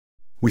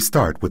We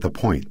start with a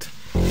point.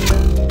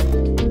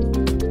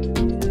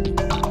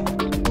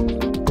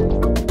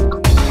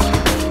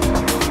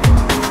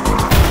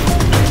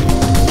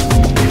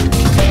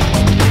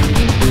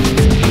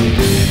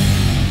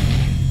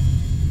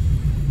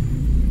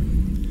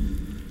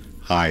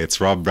 Hi,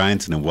 it's Rob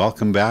Bryanton, and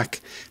welcome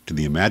back to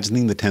the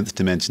Imagining the 10th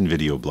Dimension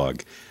video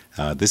blog.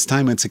 This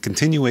time it's a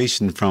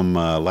continuation from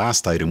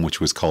last item, which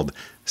was called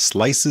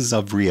Slices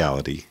of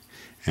Reality.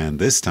 And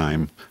this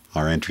time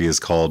our entry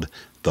is called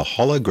The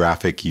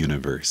Holographic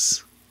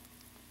Universe.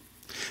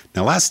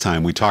 Now last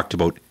time we talked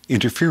about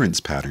interference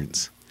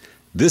patterns.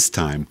 This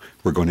time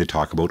we're going to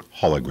talk about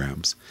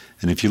holograms.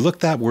 And if you look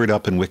that word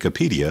up in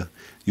Wikipedia,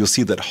 you'll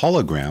see that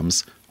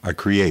holograms are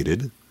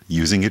created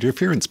using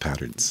interference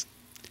patterns.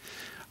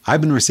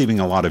 I've been receiving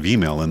a lot of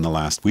email in the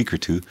last week or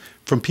two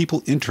from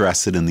people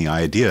interested in the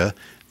idea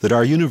that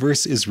our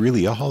universe is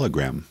really a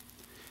hologram.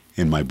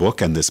 In my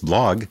book and this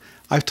blog,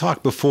 I've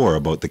talked before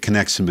about the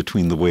connection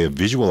between the way of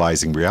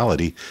visualizing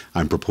reality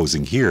I'm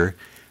proposing here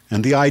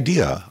and the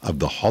idea of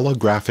the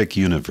holographic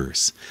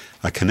universe,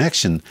 a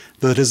connection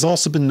that has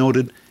also been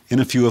noted in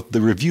a few of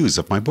the reviews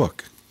of my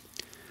book.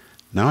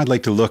 Now I'd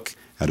like to look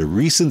at a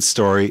recent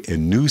story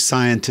in New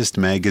Scientist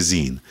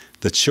magazine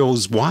that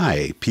shows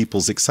why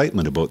people's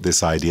excitement about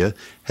this idea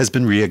has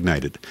been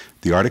reignited.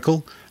 The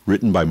article,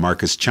 written by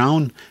Marcus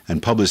Chown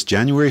and published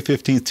January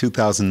 15,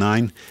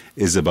 2009,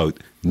 is about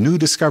new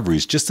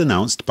discoveries just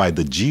announced by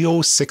the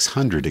GEO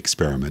 600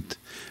 experiment.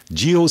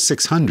 GEO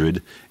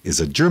 600 is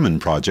a German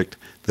project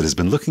that has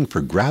been looking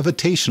for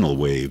gravitational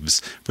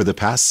waves for the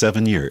past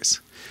 7 years.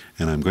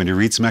 And I'm going to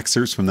read some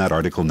excerpts from that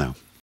article now.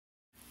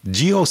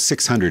 GEO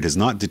 600 has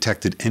not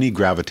detected any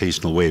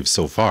gravitational waves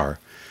so far,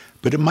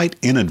 but it might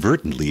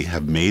inadvertently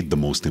have made the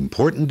most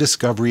important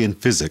discovery in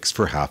physics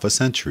for half a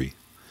century.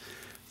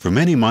 For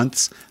many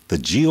months, the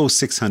GEO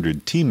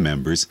 600 team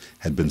members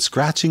had been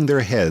scratching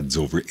their heads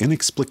over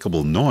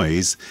inexplicable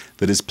noise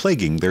that is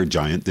plaguing their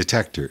giant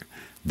detector.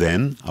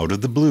 Then, out of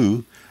the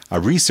blue,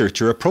 a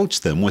researcher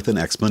approached them with an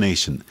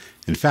explanation.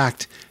 In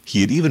fact,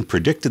 he had even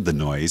predicted the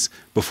noise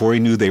before he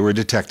knew they were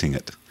detecting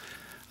it.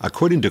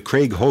 According to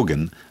Craig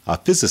Hogan, a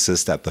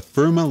physicist at the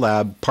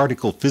Fermilab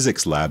Particle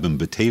Physics Lab in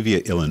Batavia,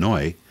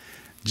 Illinois,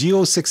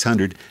 GEO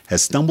 600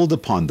 has stumbled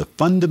upon the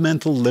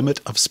fundamental limit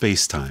of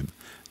space-time,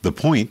 the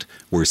point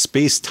where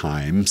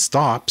space-time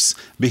stops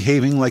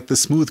behaving like the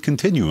smooth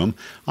continuum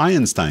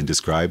Einstein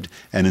described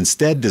and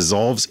instead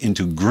dissolves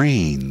into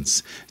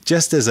grains,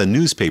 just as a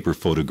newspaper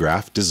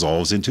photograph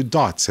dissolves into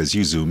dots as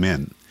you zoom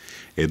in.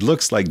 It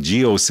looks like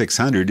GEO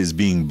 600 is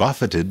being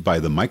buffeted by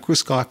the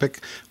microscopic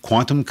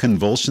quantum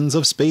convulsions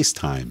of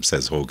space-time,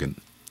 says Hogan.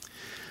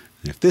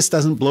 If this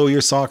doesn't blow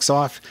your socks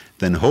off,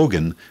 then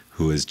Hogan,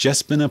 who has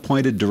just been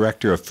appointed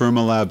director of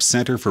Fermilab's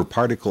Center for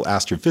Particle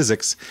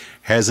Astrophysics,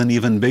 has an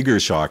even bigger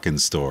shock in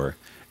store.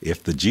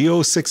 If the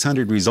GEO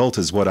 600 result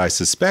is what I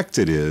suspect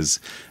it is,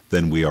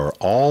 then we are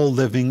all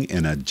living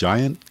in a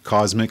giant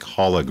cosmic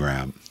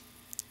hologram.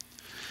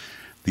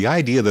 The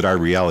idea that our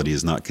reality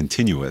is not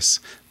continuous,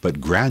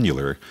 but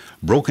granular,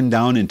 broken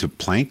down into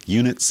Planck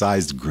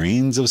unit-sized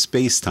grains of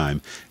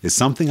space-time, is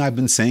something I've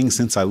been saying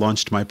since I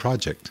launched my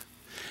project.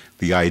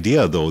 The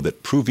idea, though,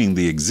 that proving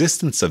the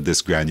existence of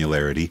this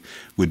granularity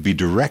would be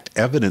direct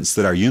evidence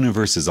that our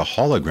universe is a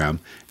hologram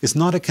is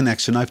not a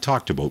connection I've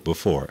talked about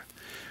before.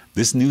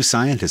 This New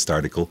Scientist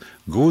article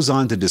goes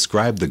on to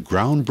describe the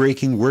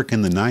groundbreaking work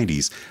in the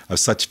 90s of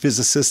such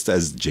physicists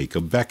as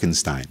Jacob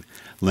Bekenstein,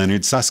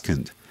 Leonard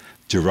Susskind,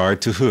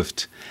 Gerard 't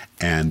Hooft,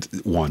 and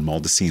Juan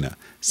Maldacena,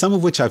 some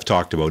of which I've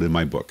talked about in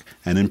my book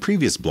and in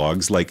previous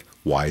blogs like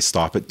Why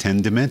Stop at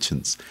 10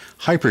 Dimensions,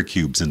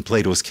 Hypercubes in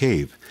Plato's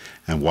Cave,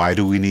 and Why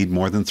Do We Need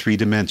More Than 3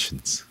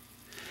 Dimensions?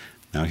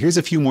 Now here's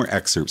a few more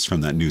excerpts from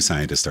that New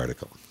Scientist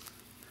article.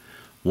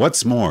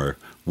 What's more,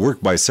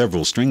 work by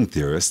several string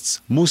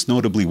theorists, most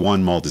notably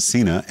Juan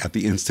Maldacena at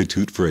the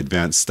Institute for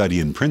Advanced Study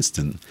in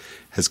Princeton,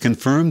 has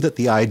confirmed that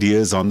the idea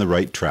is on the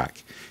right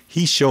track.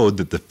 He showed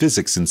that the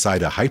physics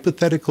inside a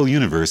hypothetical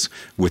universe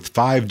with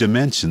 5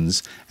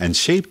 dimensions and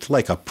shaped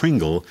like a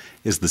Pringle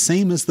is the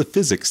same as the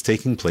physics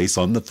taking place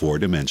on the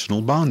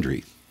 4-dimensional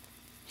boundary.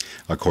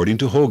 According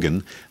to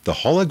Hogan, the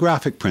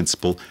holographic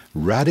principle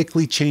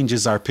radically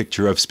changes our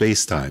picture of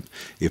space-time.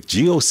 If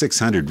GEO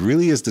 600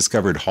 really has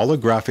discovered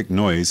holographic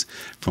noise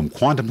from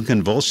quantum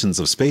convulsions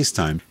of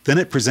space-time, then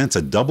it presents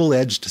a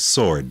double-edged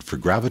sword for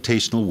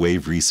gravitational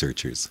wave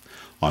researchers.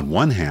 On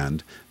one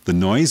hand, the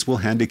noise will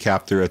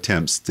handicap their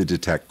attempts to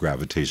detect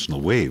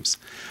gravitational waves.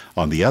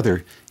 On the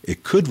other,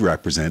 it could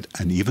represent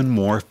an even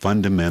more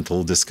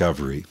fundamental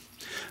discovery.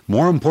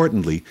 More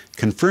importantly,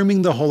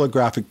 confirming the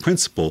holographic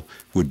principle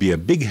would be a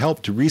big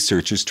help to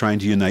researchers trying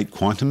to unite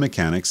quantum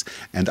mechanics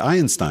and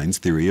Einstein's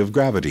theory of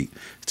gravity.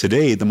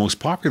 Today, the most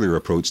popular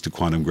approach to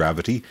quantum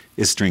gravity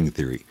is string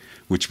theory,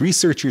 which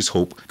researchers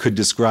hope could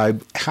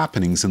describe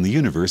happenings in the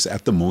universe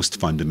at the most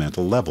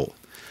fundamental level.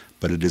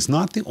 But it is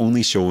not the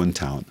only show in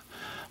town.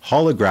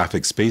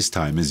 Holographic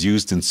spacetime is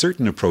used in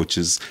certain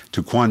approaches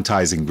to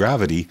quantizing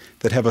gravity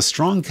that have a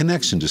strong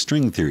connection to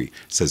string theory,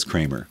 says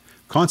Kramer.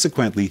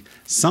 Consequently,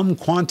 some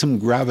quantum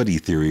gravity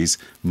theories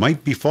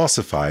might be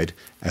falsified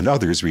and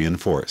others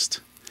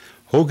reinforced.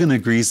 Hogan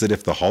agrees that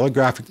if the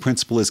holographic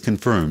principle is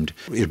confirmed,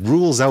 it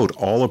rules out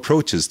all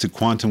approaches to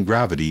quantum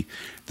gravity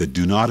that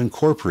do not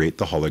incorporate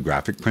the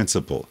holographic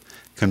principle.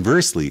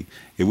 Conversely,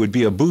 it would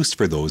be a boost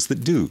for those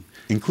that do,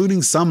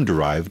 including some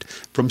derived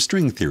from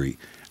string theory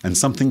and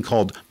something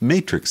called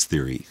matrix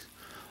theory.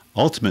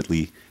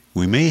 Ultimately,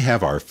 we may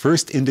have our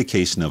first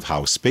indication of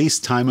how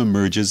space-time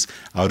emerges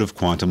out of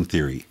quantum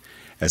theory.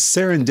 As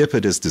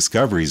serendipitous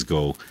discoveries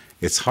go,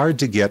 it's hard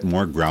to get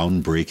more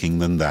groundbreaking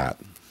than that.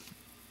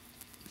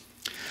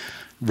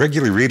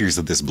 Regular readers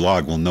of this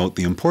blog will note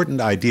the important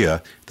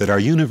idea that our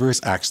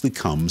universe actually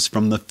comes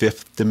from the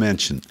fifth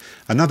dimension,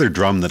 another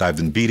drum that I've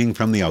been beating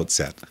from the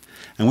outset,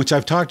 and which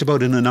I've talked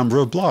about in a number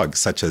of blogs,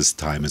 such as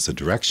Time is a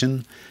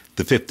Direction,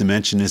 The Fifth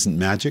Dimension Isn't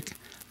Magic,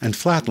 and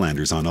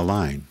Flatlanders on a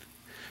Line.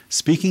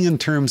 Speaking in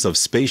terms of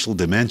spatial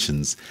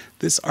dimensions,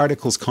 this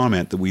article's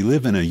comment that we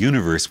live in a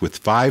universe with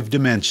 5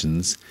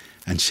 dimensions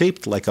and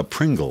shaped like a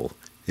Pringle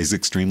is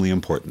extremely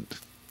important.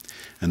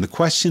 And the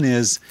question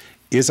is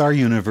our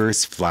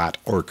universe flat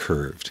or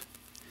curved?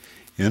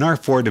 In our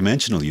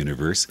 4-dimensional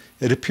universe,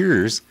 it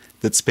appears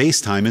that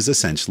space-time is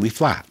essentially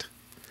flat.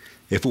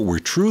 If it were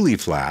truly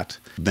flat,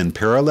 then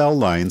parallel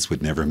lines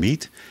would never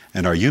meet,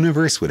 and our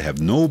universe would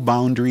have no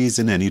boundaries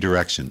in any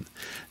direction.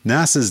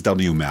 NASA's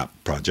WMAP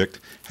project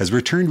has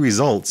returned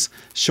results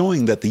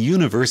showing that the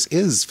universe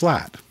is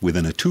flat,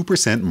 within a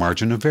 2%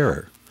 margin of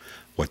error.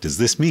 What does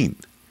this mean?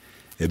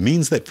 It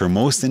means that for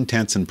most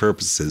intents and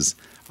purposes,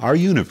 our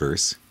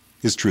universe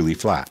is truly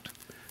flat.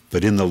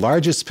 But in the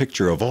largest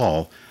picture of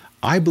all,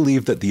 I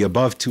believe that the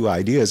above 2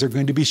 ideas are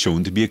going to be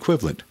shown to be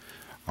equivalent.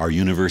 Our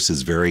universe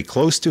is very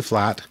close to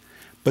flat,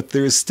 but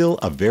there is still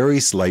a very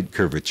slight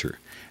curvature,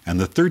 and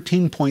the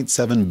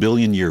 13.7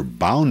 billion year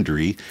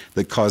boundary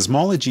that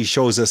cosmology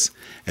shows us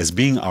as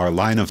being our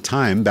line of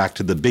time back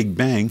to the Big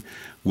Bang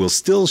will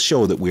still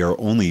show that we are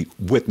only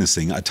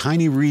witnessing a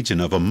tiny region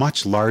of a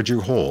much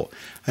larger whole,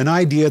 an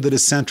idea that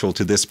is central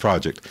to this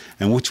project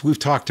and which we've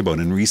talked about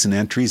in recent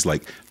entries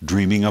like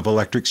Dreaming of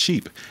Electric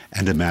Sheep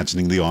and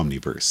Imagining the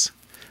Omniverse.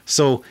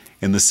 So,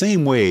 in the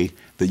same way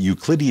that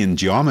Euclidean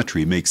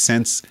geometry makes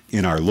sense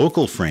in our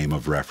local frame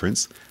of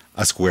reference,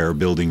 a square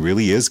building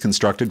really is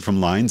constructed from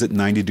lines at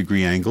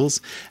 90-degree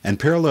angles, and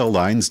parallel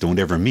lines don't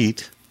ever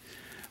meet.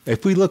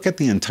 If we look at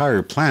the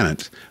entire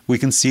planet, we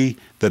can see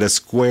that a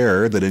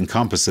square that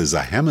encompasses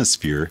a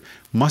hemisphere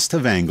must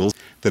have angles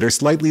that are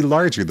slightly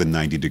larger than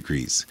 90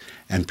 degrees,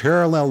 and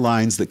parallel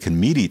lines that can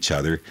meet each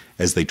other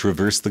as they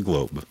traverse the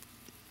globe.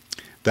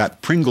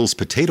 That Pringles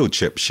potato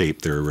chip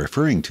shape they're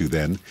referring to,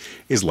 then,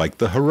 is like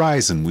the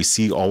horizon we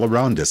see all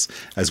around us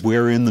as we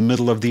are in the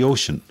middle of the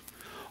ocean.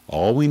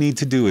 All we need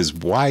to do is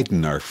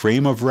widen our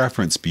frame of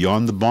reference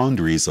beyond the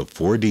boundaries of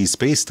 4D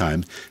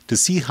spacetime to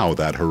see how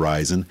that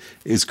horizon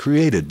is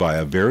created by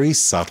a very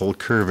subtle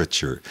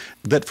curvature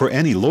that for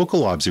any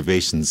local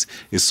observations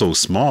is so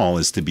small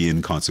as to be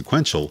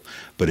inconsequential,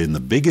 but in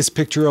the biggest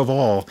picture of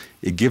all,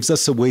 it gives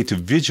us a way to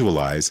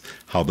visualize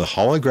how the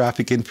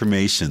holographic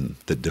information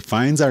that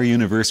defines our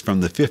universe from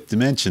the 5th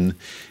dimension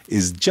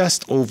is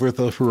just over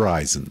the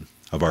horizon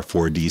of our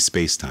 4D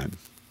spacetime.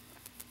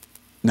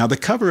 Now, the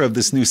cover of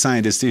this New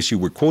Scientist issue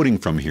we're quoting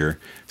from here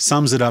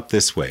sums it up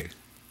this way.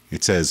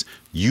 It says,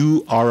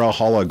 "You are a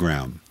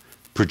hologram,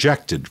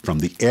 projected from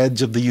the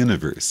edge of the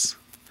universe."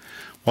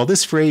 While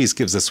this phrase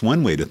gives us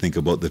one way to think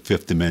about the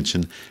 5th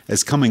dimension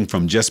as coming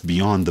from just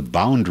beyond the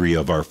boundary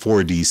of our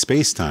 4D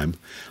spacetime,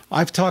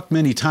 I've talked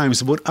many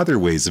times about other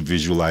ways of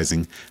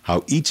visualizing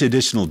how each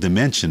additional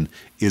dimension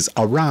is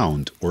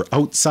around or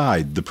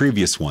outside the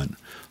previous one.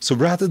 So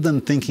rather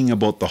than thinking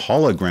about the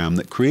hologram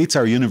that creates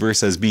our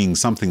universe as being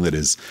something that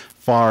is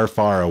far,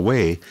 far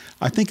away,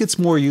 I think it's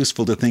more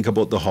useful to think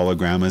about the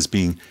hologram as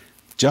being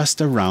just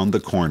around the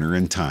corner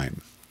in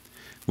time,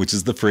 which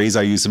is the phrase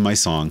I use in my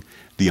song,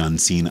 The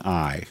Unseen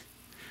Eye.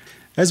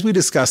 As we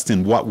discussed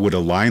in What Would a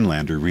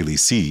Linelander Really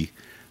See,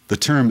 the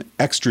term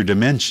extra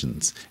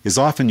dimensions is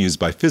often used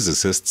by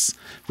physicists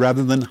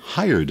rather than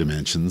higher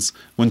dimensions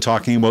when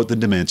talking about the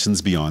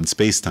dimensions beyond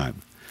spacetime.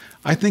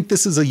 I think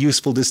this is a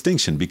useful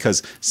distinction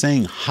because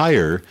saying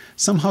higher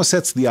somehow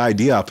sets the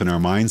idea up in our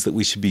minds that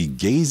we should be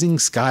gazing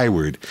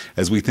skyward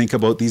as we think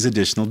about these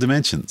additional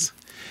dimensions.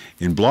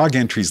 In blog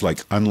entries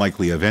like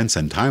Unlikely Events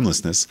and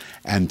Timelessness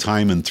and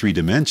Time in 3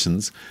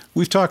 Dimensions,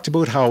 we've talked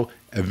about how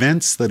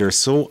events that are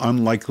so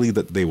unlikely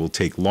that they will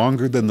take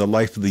longer than the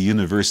life of the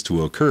universe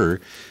to occur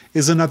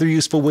is another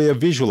useful way of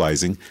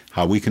visualizing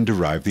how we can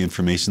derive the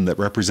information that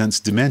represents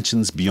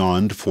dimensions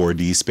beyond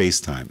 4D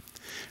spacetime.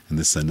 And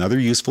this is another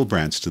useful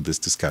branch to this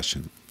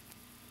discussion.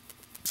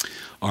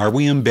 Are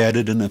we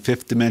embedded in a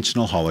 5th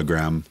dimensional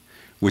hologram,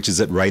 which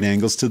is at right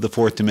angles to the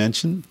 4th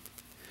dimension?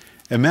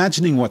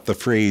 Imagining what the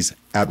phrase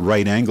 "at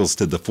right angles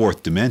to the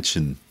 4th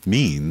dimension"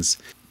 means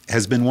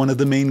has been one of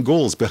the main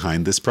goals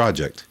behind this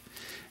project.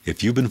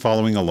 If you've been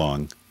following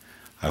along,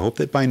 I hope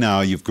that by now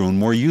you've grown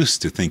more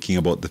used to thinking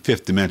about the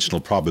 5th dimensional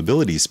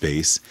probability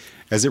space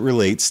as it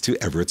relates to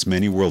Everett's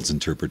many worlds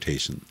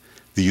interpretation.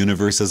 the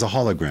universe as a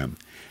hologram,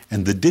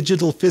 and the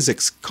digital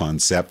physics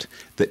concept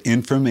that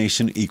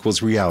information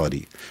equals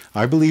reality.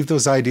 I believe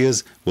those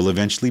ideas will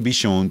eventually be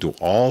shown to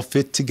all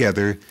fit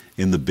together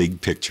in the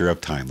big picture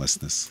of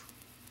timelessness.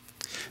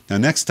 Now,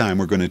 next time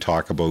we're going to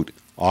talk about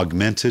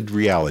augmented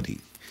reality.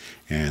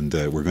 And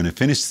we're going to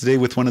finish today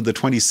with one of the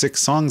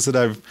 26 songs that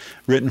I've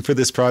written for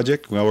this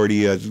project. We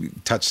already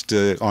touched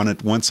on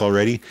it once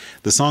already.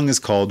 The song is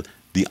called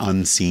The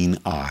Unseen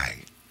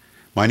Eye.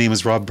 My name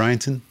is Rob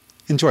Bryanton.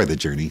 Enjoy the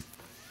journey.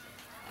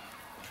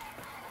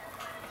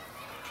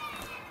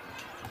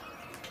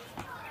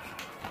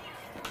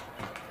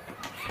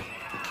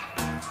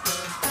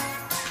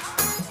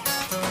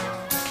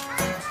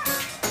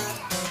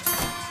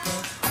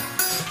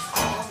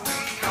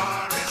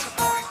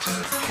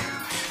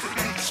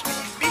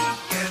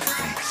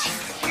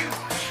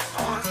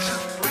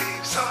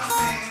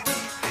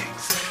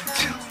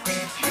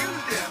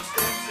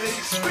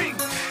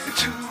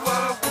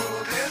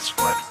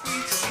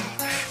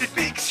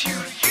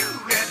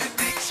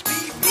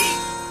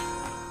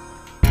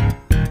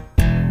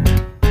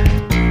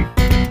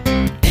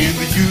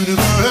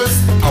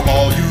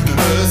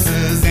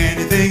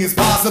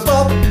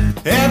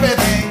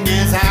 Everything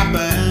has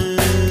happened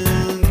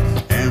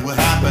and will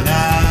happen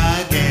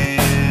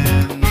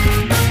again.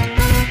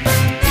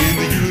 In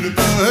the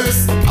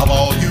universe of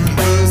all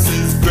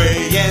universes,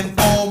 gray and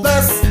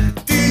formless,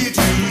 do you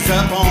choose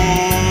a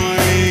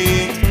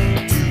point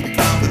to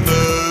become the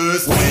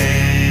first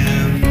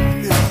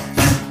when you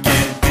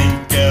can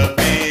think of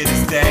it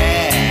as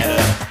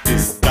that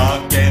this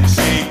dark and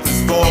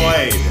shapeless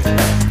void,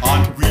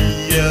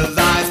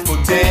 unrealized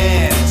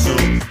potential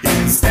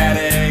in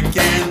static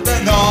and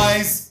the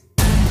noise.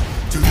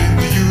 To in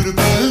the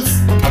universe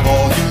of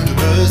all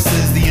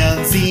universes, the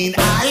unseen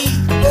eye,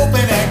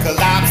 open and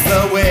collapse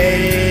the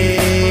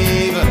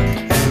wave,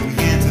 and we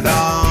entered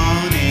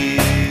on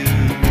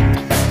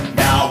in.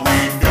 Now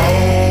we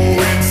know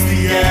it's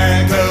the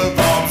act of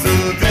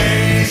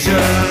observation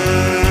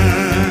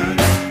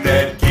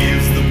that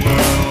gives the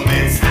world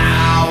its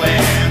how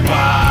and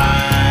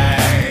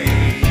why.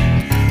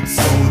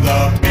 So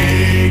the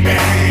Big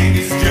Bang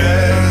is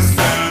just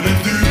an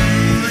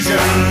illusion.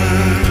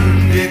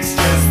 It's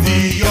just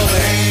the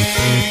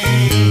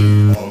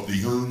opening of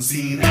the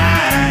unseen eye.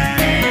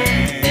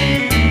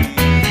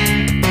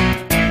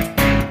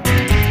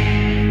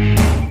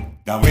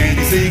 Now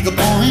any single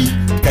point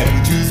that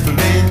we choose for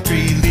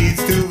entry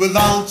leads to a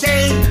long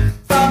chain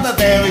from the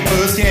very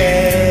first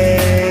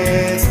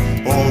yes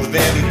or the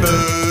very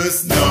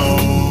first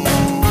no.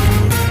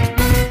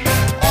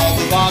 All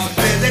the laws of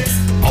physics,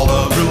 all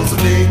the rules of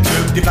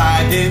nature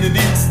divide in an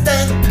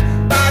instant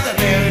by the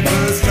very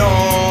first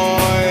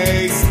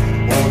choice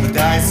or the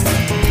dice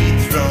we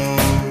throw.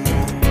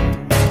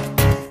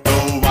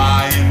 Though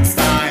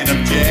Einstein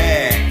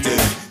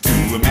objected to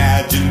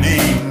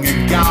imagining a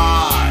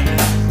God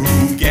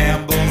who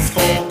gambles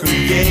for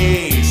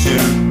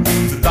creation,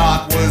 the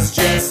thought was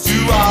just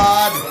too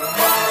odd.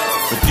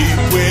 But deep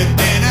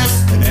within us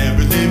and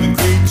every living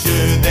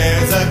creature,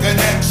 there's a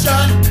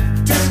connection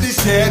to the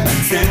shared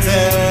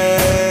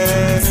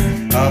consensus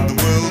of the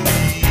world we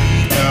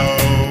know.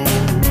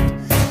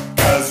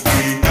 'Cause we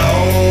know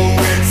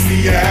it's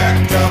the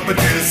act of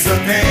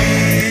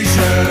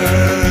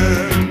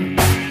participation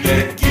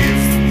that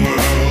gives the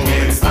world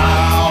its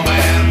how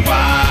and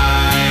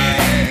why.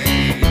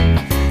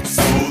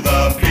 So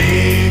the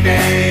Big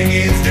Bang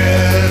is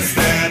just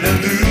an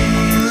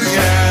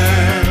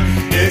illusion.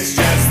 It's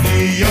just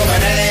the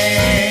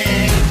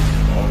opening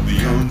of the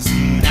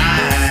unseen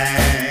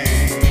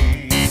eye,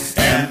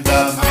 and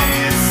the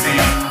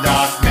missing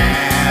dark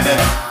matter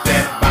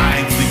that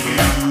binds the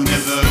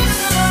universe,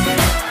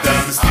 the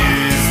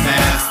mysterious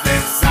mass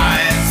that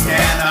science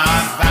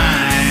cannot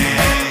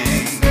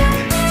find,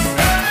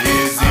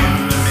 is in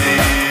the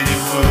many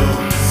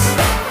worlds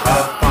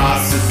of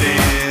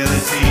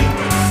possibility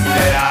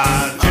that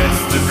are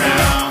just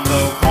around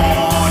the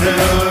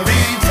corner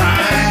in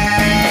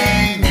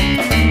time.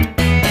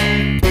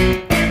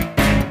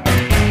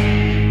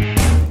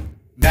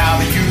 Now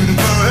the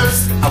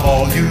universe of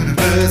all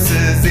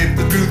universes, if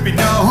the truth be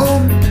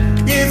known,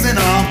 is an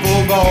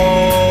awful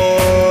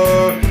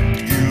bore,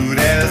 viewed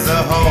as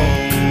a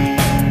whole.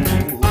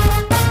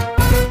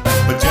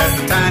 But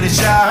just a tiny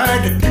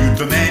shard, viewed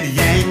from any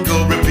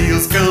angle,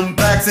 reveals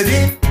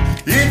complexity.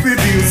 It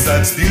reveals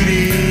such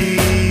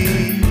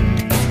beauty,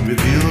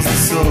 reveals the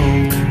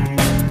soul.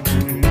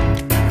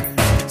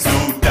 So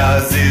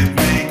does it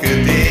make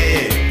a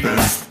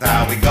difference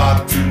how we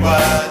got to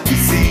what we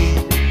see?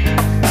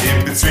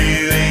 If it's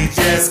really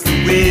just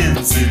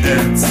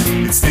coincidence,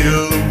 it's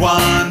still a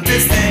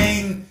wondrous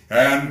thing.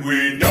 And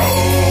we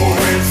know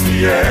it's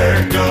the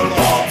act of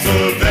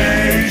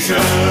observation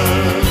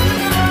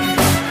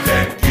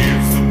that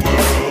gives the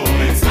world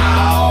its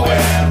how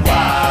and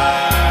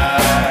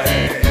why.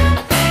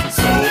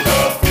 So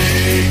the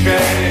Big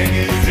Bang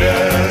is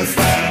just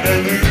an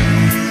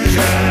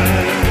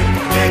illusion.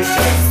 It's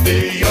just the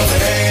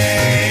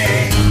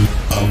opening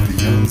of the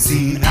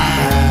unseen eye.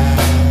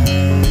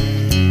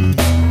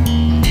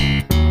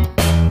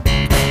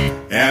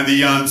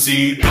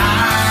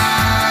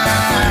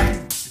 I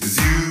is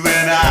you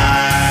and I,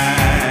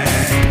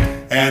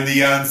 and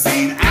the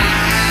unseen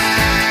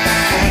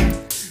I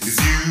is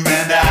you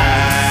and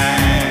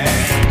I,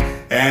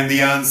 and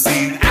the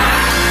unseen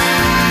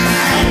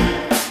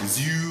I is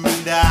you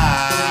and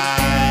I.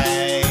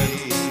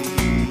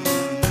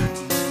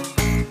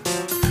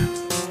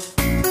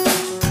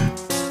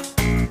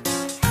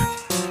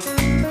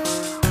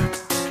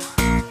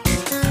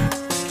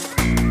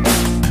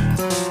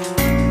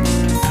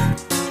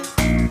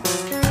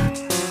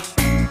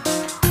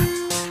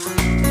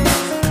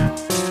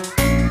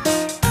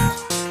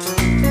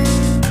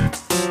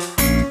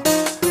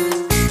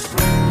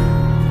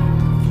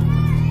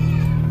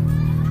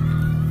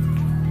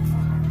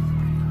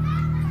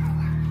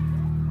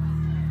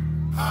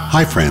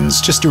 Hi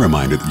friends, just a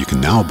reminder that you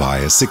can now buy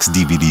a 6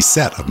 DVD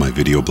set of my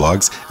video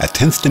blogs at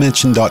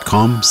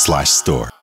 10thdimension.com/store.